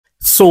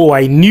So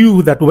I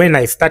knew that when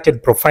I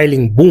started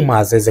profiling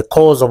boomers as a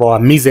cause of our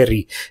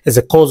misery, as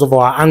a cause of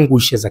our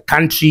anguish as a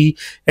country,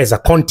 as a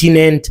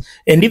continent,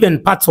 and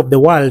even parts of the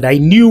world, I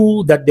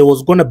knew that there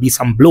was going to be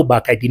some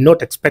blowback. I did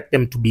not expect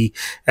them to be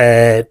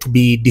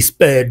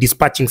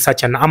dispatching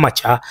such an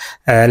amateur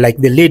like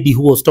the lady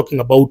who was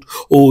talking about,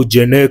 oh,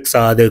 Gen X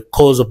are the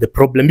cause of the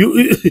problem.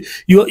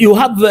 You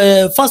have,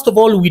 first of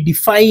all, we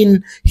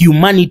define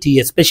humanity,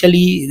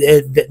 especially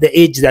the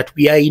age that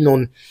we are in,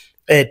 on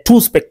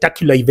two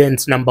spectacular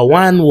events. Number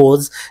one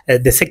was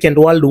the Second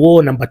World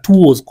War. Number two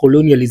was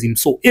colonialism.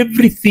 So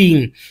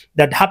everything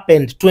that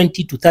happened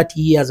 20 to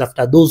 30 years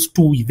after those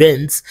two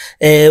events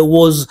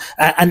was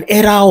an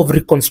era of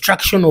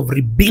reconstruction, of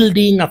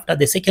rebuilding after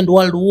the Second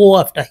World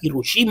War, after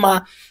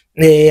Hiroshima.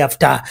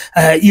 After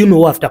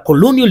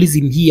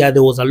colonialism here,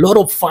 there was a lot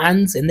of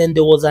funds, and then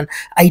there was an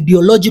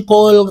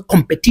ideological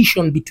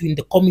competition between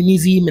the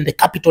communism and the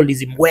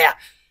capitalism, where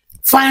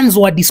funds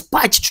were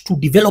dispatched to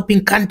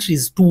developing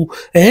countries to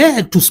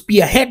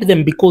spearhead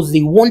them, because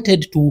they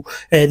wanted to.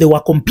 They were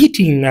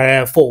competing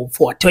for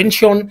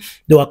attention.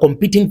 They were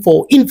competing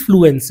for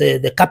influence.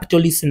 The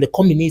capitalists and the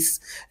communists,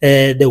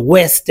 the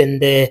West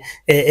and the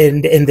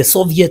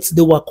Soviets,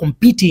 they were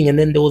competing, and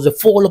then there was a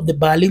fall of the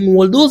Berlin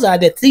Wall. Those are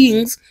the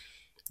things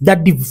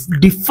that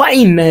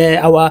define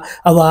our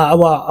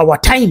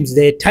times,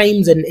 the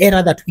times and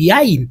era that we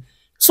are in.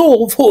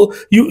 So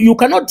you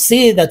cannot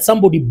say that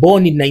somebody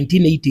born in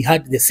 1980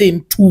 had the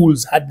same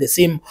tools, had the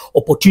same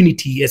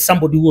opportunity as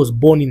somebody who was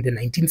born in the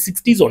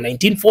 1960s or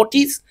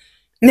 1940s.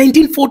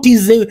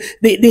 1940s,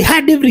 they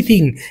had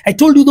everything. I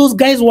told you those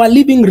guys were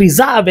living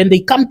reserve, and they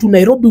come to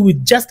Nairobi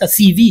with just a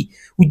CV,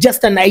 with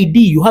just an ID.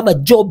 You have a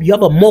job, you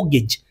have a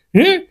mortgage.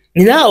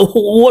 Now,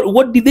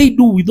 what did they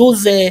do with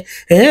those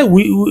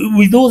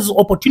with those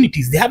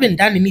opportunities? They haven't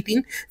done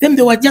anything. Then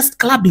they were just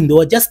clubbing. They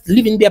were just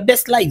living their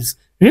best lives.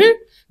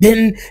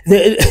 Then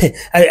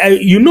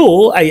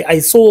I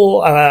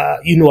saw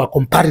a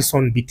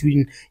comparison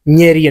between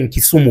Nyeri and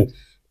Kisumu,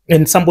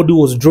 and somebody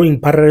was drawing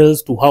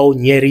parallels to how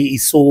Nyeri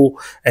is so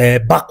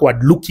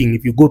backward looking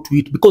if you go to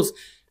it. Because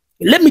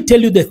let me tell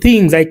you the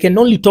things. I can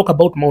only talk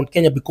about Mount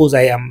Kenya because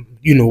I am,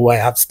 I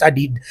have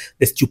studied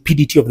the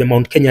stupidity of the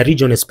Mount Kenya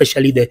region,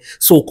 especially the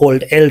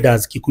so-called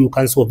elders, Kikuyu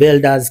Council of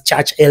Elders,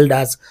 church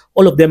elders.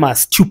 All of them are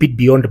stupid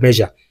beyond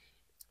measure.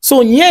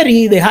 So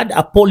Nyeri, they had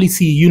a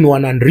policy,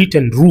 an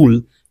unwritten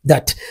rule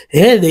that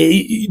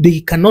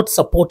they cannot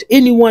support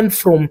anyone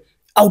from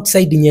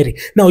outside Nyeri.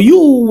 Now,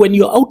 when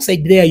you're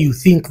outside there, you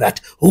think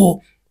that,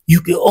 all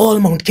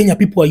Mount Kenya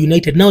people are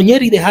united. Now,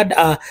 Nyeri, they had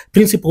a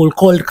principle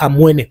called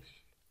Kamwene,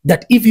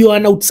 that if you are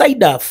an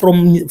outsider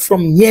from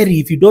Nyeri,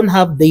 if you don't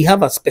have, they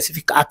have a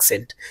specific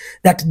accent,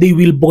 that they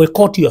will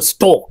boycott your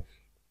store.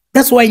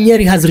 That's why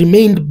Nyeri has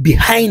remained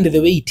behind the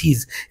way it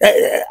is.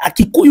 A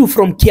Kikuyu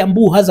from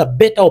Kiambu has a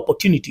better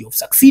opportunity of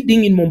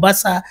succeeding in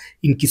Mombasa,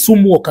 in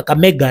Kisumu or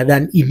Kakamega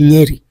than in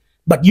Nyeri.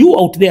 But you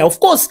out there, of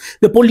course,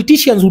 the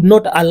politicians would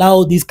not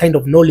allow this kind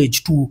of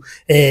knowledge to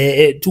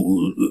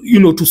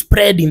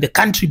spread in the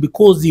country,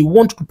 because they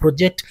want to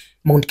project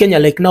Mount Kenya.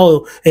 Like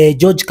now,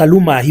 George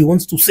Kaluma, he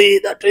wants to say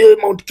that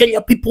Mount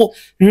Kenya people,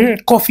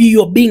 coffee,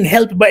 you're being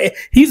helped by.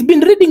 He's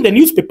been reading the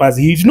newspapers.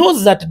 He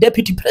knows that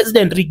Deputy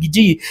President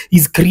Rigiji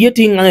is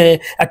creating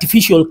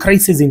artificial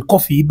crisis in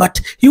coffee,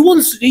 but he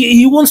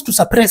wants to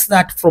suppress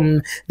that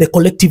from the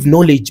collective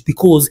knowledge,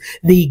 because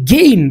they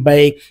gain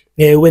by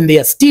when they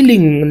are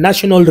stealing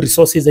national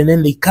resources, and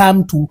then they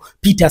come to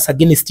pit us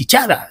against each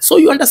other. So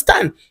you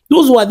understand,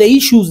 those were the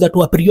issues that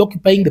were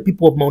preoccupying the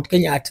people of Mount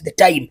Kenya at the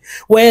time.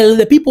 Well,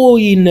 the people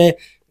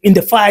in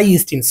the Far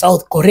East, in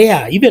South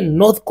Korea, even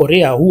North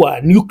Korea, who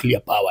are nuclear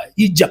power,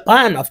 in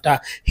Japan after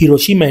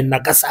Hiroshima and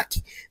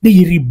Nagasaki,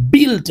 they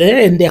rebuilt,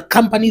 and their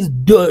companies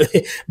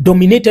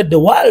dominated the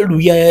world.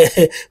 We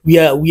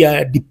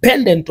are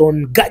dependent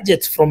on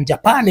gadgets from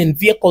Japan and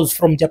vehicles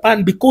from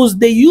Japan, because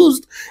they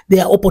used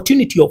their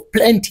opportunity of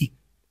plenty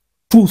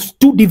to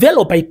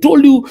develop. I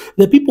told you,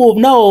 the people of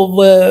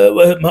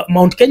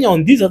Mount Kenya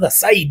on this other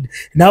side,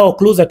 now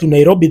closer to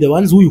Nairobi, the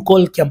ones who you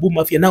call Kiambu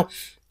Mafia now,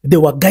 they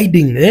were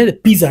guiding the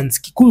peasants,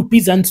 Kikuyu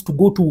peasants, to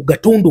go to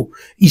Gatondo,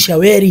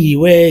 Ishaweri,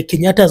 where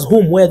Kenyatta's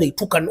home, where they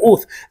took an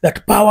oath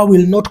that power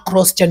will not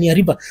cross Chania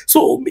River.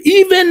 So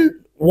even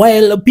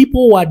while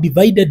people were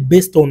divided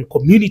based on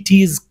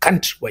communities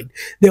countrywide,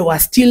 there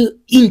was still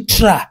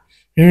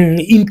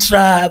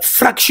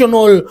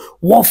intra-fractional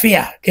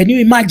warfare. Can you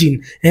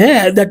imagine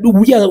that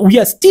we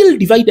are still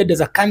divided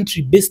as a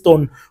country based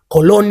on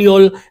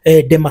colonial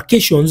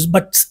demarcations,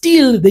 but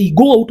still they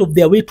go out of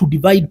their way to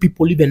divide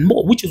people even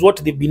more, which is what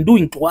they've been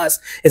doing to us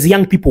as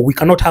young people. We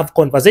cannot have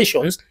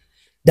conversations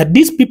that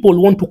these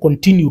people want to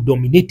continue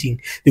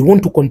dominating. They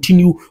want to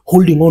continue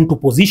holding on to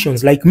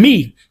positions. Like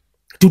me,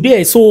 today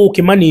I saw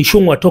Kimani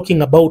Ichung'wah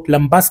talking about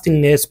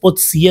lambasting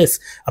sports CS,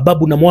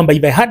 Ababu na Mwamba.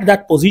 If I had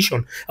that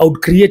position, I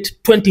would create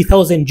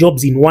 20,000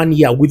 jobs in 1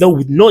 year with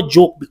no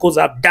joke, because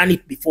I've done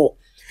it before.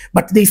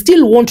 But they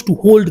still want to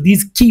hold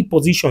these key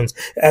positions.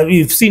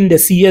 We've seen the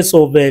CS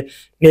of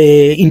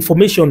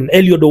information,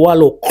 Eliod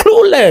Owalo,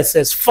 clueless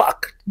as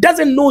fuck.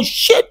 doesn't know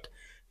shit.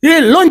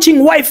 Launching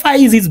Wi-Fi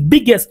is his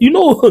biggest. You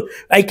know,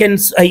 I can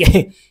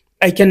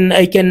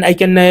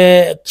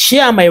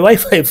share my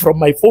Wi-Fi from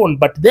my phone,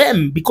 but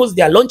them, because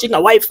they are launching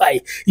a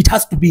Wi-Fi, it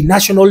has to be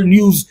national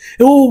news.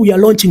 Oh, we are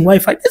launching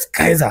Wi-Fi. These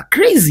guys are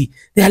crazy.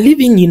 They are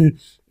living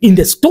in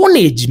the Stone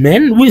Age,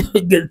 man.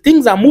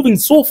 Things are moving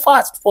so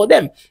fast for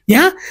them.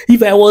 Yeah,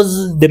 if I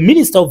was the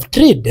Minister of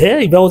Trade,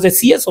 if I was a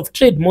CS of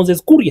Trade, Moses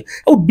Kuria,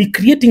 I would be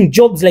creating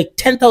jobs like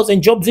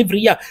 10,000 jobs every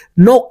year.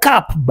 No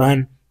cap,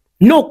 man.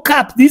 No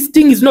cap. This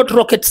thing is not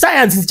rocket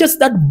science. It's just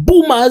that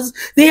boomers,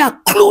 they are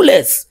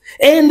clueless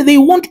and they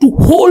want to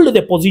hold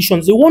the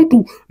positions. They want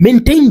to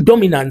maintain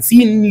dominance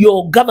in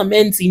your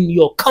governments, in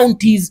your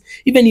counties,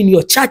 even in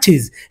your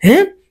churches.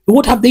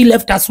 What have they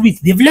left us with?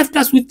 They've left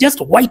us with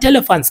just white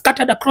elephants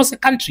scattered across the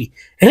country,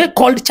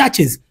 called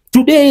churches.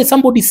 Today,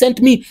 somebody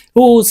sent me,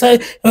 they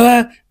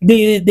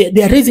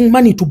are raising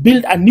money to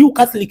build a new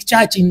Catholic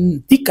church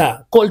in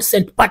Thika called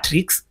St.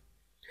 Patrick's.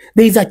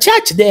 There is a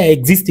church there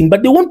existing,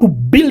 but they want to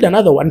build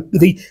another one.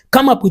 They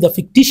come up with a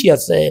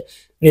fictitious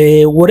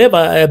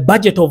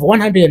budget of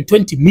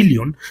 120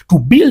 million to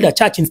build a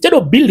church instead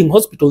of building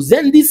hospitals.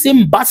 Then these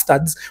same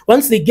bastards,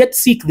 once they get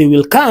sick, they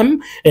will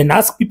come and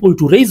ask people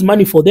to raise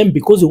money for them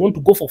because they want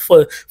to go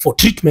for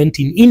treatment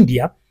in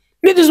India.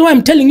 This is why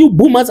I'm telling you,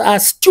 boomers are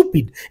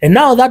stupid. And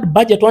now that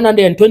budget,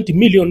 120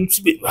 million,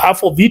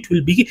 half of it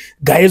will be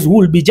guys who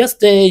will be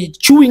just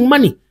chewing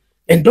money.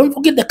 And don't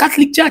forget, the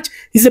Catholic Church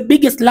is the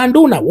biggest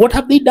landowner. What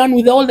have they done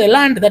with all the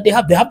land that they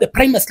have? They have the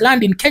primest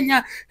land in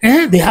Kenya.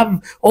 They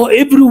have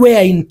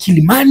everywhere in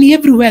Kilimani,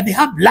 everywhere. They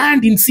have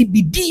land in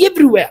CBD,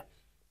 everywhere.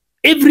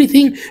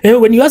 Everything.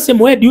 When you ask them,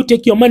 where do you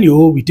take your money?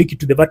 Oh, we take it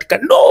to the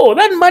Vatican. No,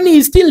 that money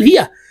is still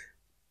here.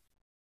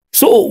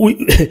 So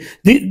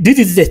this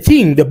is the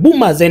thing, the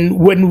boomers, and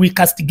when we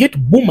castigate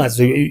boomers,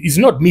 it's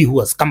not me who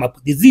has come up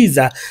with this. This is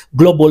a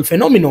global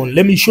phenomenon.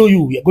 Let me show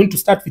you. We are going to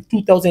start with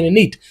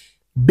 2008.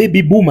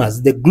 Baby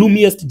boomers, the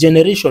gloomiest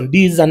generation.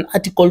 This is an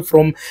article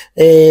from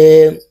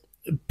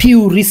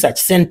Pew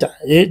Research Center,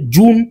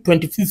 June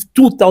 25th,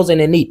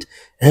 2008.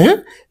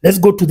 Let's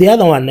go to the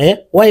other one.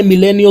 Why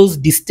millennials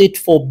distaste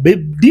for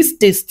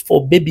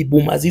baby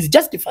boomers is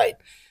justified.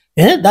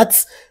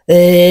 That's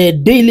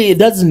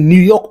that's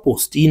New York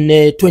Post in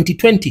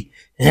 2020.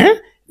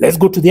 Let's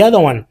go to the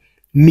other one.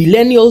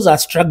 Millennials are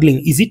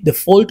struggling. Is it the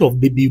fault of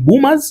baby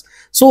boomers?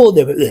 So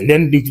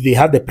then they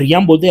have the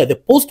preamble there. The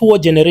post-war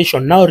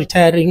generation, now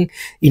retiring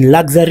in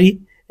luxury,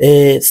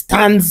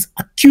 stands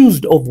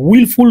accused of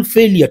willful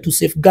failure to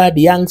safeguard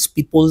young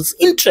people's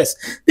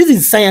interests. This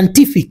is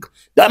scientific.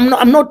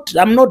 I'm not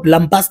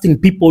lambasting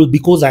people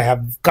because I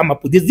have come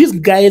up with this. These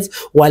guys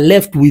were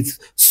left with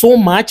so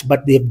much,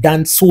 but they've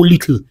done so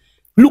little.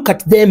 Look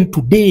at them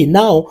today.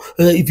 Now,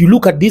 if you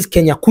look at this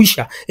Kenya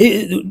Kwisha,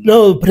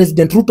 now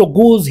President Ruto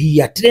goes,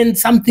 he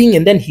attends something,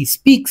 and then he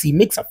speaks, he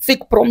makes a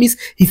fake promise.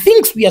 He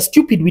thinks we are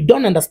stupid. We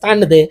don't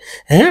understand the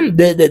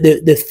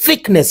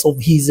thickness of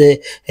his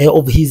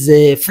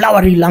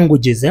flowery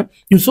languages.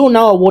 You saw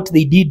now what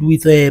they did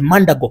with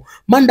Mandago.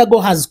 Mandago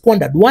has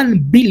squandered 1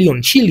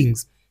 billion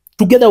shillings.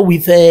 Together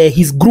with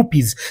his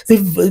groupies.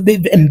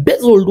 They've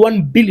embezzled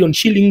 1 billion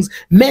shillings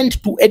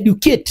meant to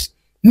educate,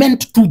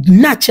 meant to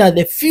nurture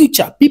the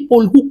future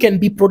people who can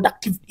be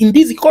productive in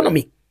this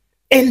economy.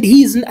 And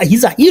he's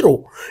a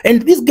hero.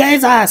 And these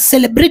guys are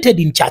celebrated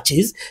in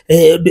churches.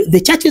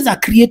 The churches are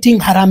creating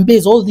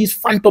harambes, all these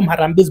phantom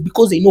harambes,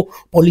 because they know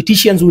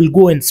politicians will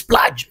go and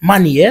splurge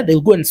money.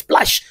 They'll go and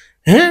splash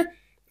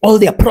all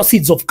their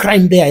proceeds of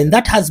crime there. And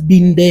that has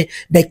been the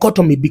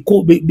dichotomy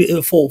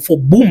for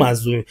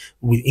boomers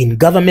in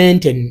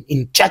government and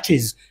in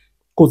churches.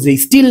 Because they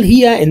still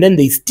here and then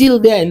they still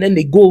there and then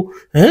they go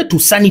to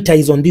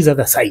sanitize on this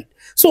other side.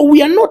 So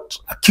we are not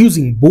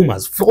accusing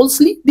boomers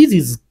falsely. This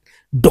is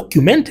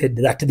documented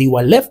that they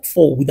were left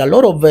with a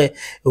lot of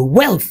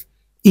wealth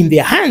in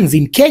their hands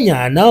in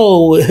Kenya.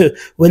 Now,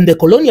 when the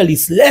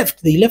colonialists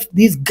left, they left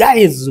these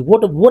guys.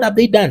 What have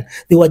they done?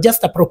 They were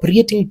just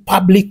appropriating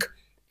public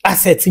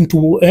assets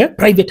into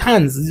private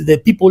hands. The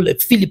people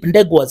like Philip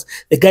Ndegwas,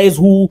 the guys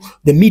who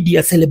the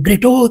media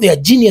celebrate, oh, they are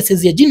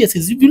geniuses, they're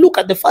geniuses. If you look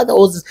at the father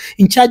was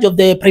in charge of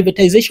the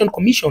privatization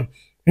commission,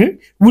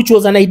 which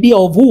was an idea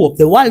of who? Of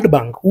the World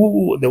Bank.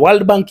 Who the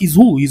World Bank is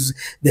who? Is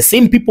the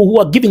same people who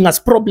are giving us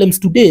problems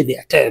today.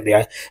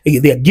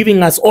 They are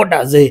giving us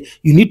orders.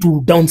 You need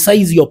to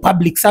downsize your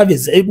public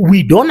service.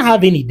 We don't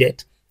have any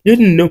debt.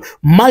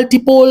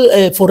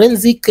 Multiple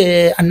forensic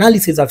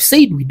analysis have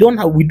said we don't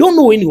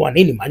know anyone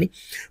any money,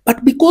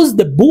 but because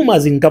the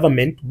boomers in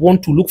government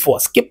want to look for a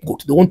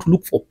scapegoat, they want to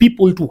look for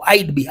people to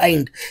hide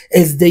behind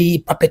as they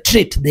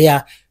perpetrate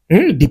their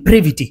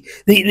depravity.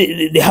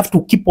 They have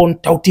to keep on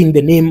touting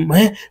the name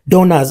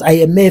donors.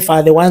 IMF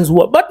are the ones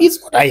who are, but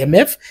it's not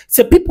IMF. It's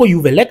the people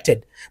you've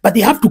elected. But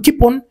they have to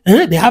keep on.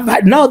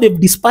 Now they've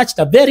dispatched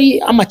a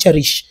very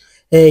amateurish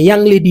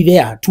young lady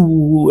there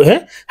to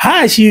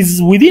her.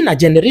 She's within a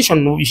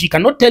generation. She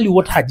cannot tell you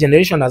what her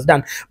generation has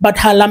done, but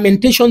her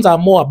lamentations are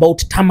more about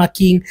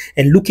tamarking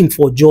and looking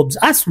for jobs,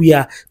 as we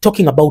are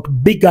talking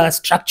about bigger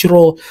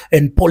structural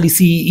and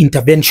policy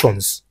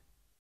interventions.